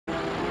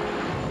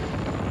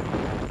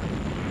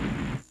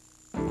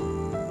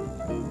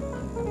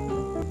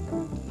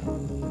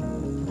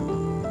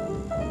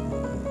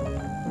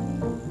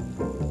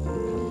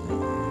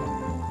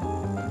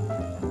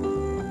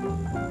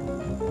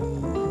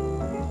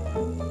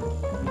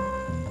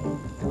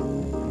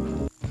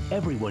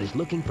Everyone is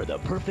looking for the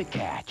perfect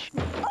catch.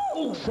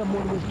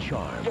 Someone with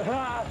charm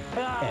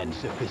and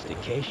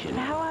sophistication.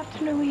 How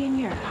often are we in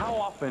Europe? How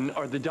often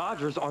are the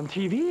Dodgers on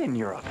TV in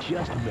Europe?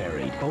 Just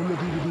married. Own the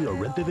DVD or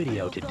rent the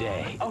video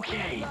today.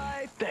 Okay,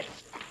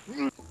 that's...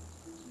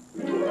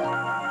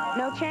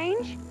 No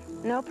change?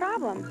 No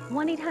problem.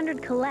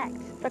 1-800-COLLECT.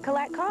 For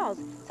collect calls.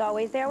 It's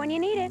always there when you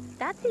need it.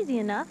 That's easy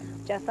enough.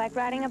 Just like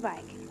riding a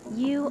bike.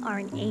 You are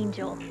an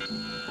angel.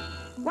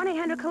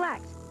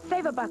 1-800-COLLECT.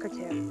 Save a buck or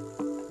two.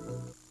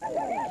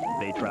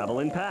 They travel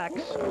in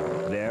packs.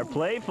 They're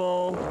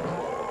playful.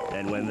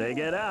 And when they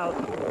get out,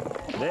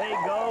 they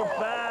go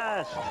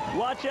fast.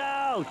 Watch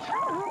out!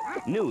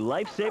 New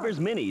Lifesavers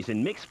Minis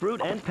in mixed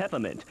fruit and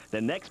peppermint. The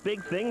next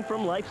big thing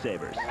from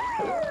Lifesavers.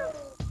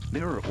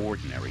 There are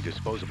ordinary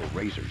disposable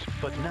razors,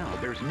 but now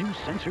there's new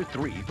Sensor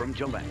 3 from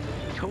Gillette.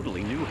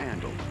 Totally new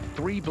handle,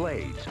 3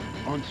 blades,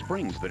 on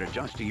springs that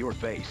adjust to your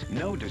face.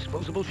 No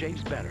disposable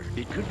shaves better.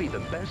 It could be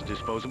the best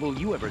disposable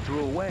you ever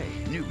threw away.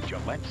 New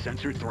Gillette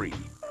Sensor 3.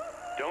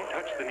 Don't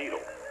touch the needle.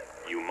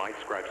 You might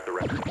scratch the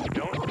record.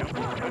 Don't touch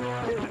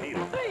the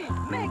needle. Please,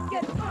 make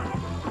it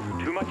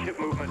fun. Too much hip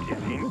movement is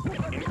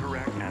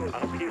incorrect and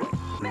unappealing.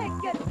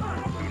 Make it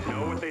fun. You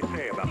know what they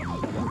say about too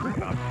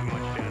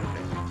much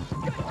dancing.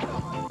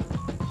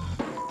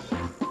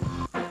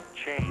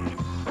 Change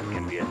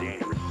can be a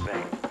dangerous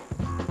thing.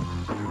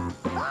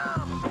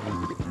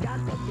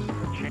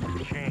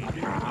 Change.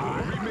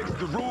 Remix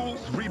the rules,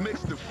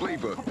 remix the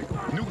flavor.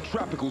 New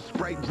Tropical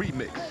Sprite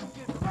Remix.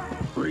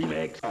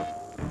 Remix.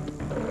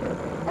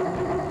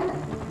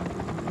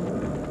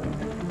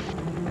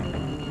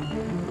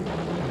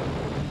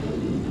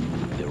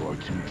 There are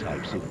 2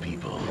 types of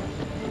people.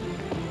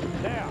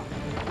 There.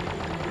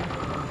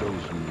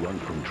 Those who run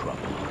from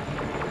trouble.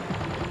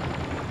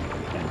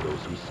 And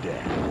those who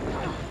stand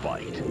to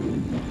fight.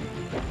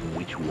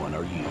 Which one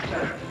are you?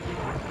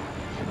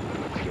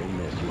 Don't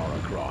miss Lara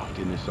Croft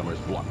in this summer's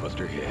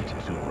blockbuster hit,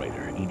 Tomb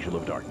Raider, Angel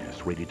of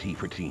Darkness, rated T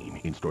for teen,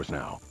 in stores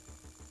now.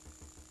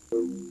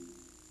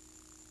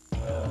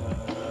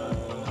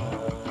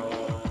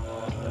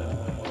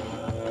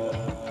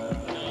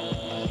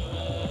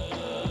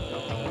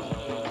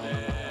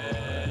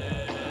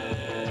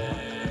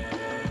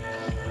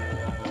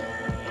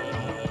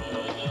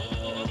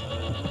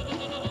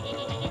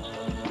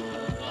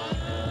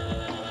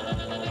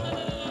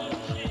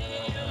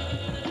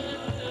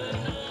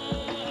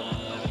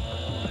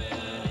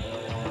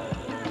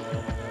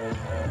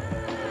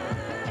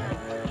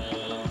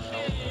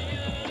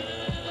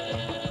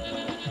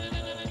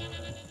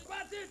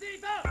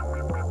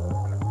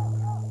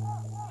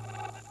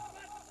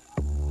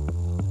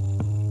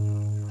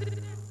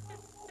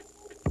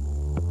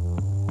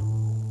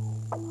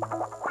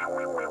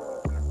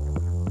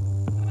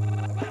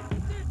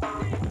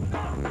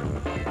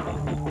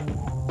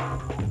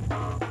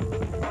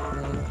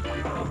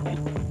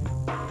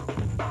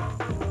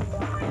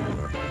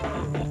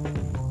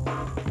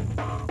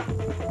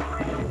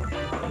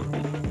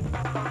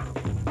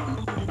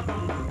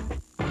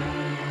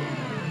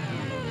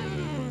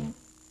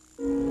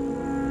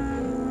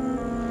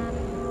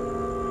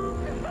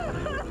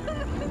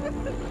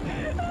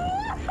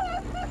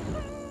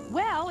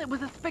 Well, it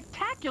was a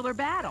spectacular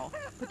battle,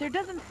 but there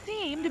doesn't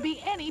seem to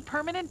be any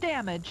permanent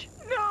damage.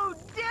 No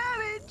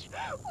damage?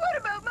 What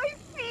about my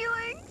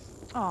feelings?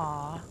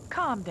 Aw,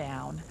 calm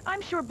down.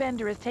 I'm sure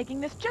Bender is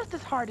taking this just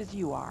as hard as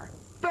you are.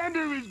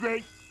 Bender is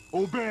great.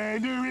 Oh,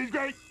 Bender is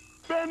great.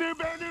 Bender,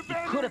 Bender,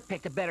 Bender. You could have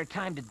picked a better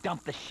time to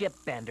dump the ship,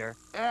 Bender.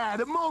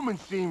 The moment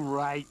seemed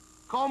right.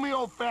 Call me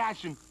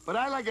old-fashioned, but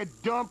I like a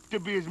dump to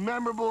be as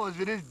memorable as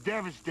it is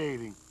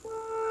devastating.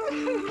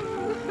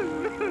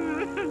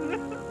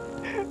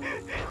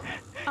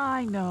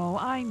 I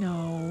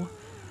know.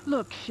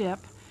 Look, Ship,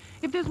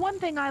 if there's one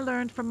thing I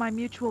learned from my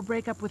mutual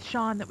breakup with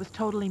Sean that was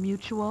totally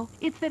mutual,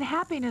 it's that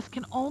happiness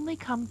can only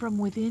come from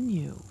within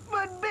you.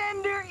 But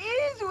Bender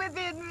is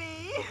within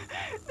me.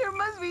 There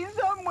must be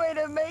some way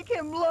to make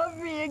him love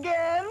me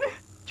again.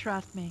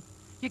 Trust me,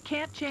 you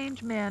can't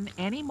change men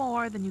any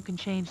more than you can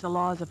change the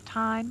laws of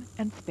time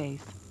and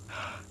space.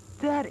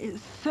 That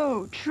is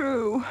so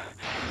true.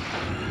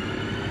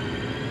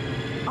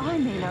 I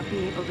may not be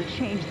able to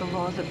change the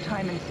laws of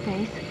time and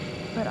space,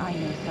 but I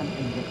know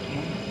something that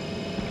can.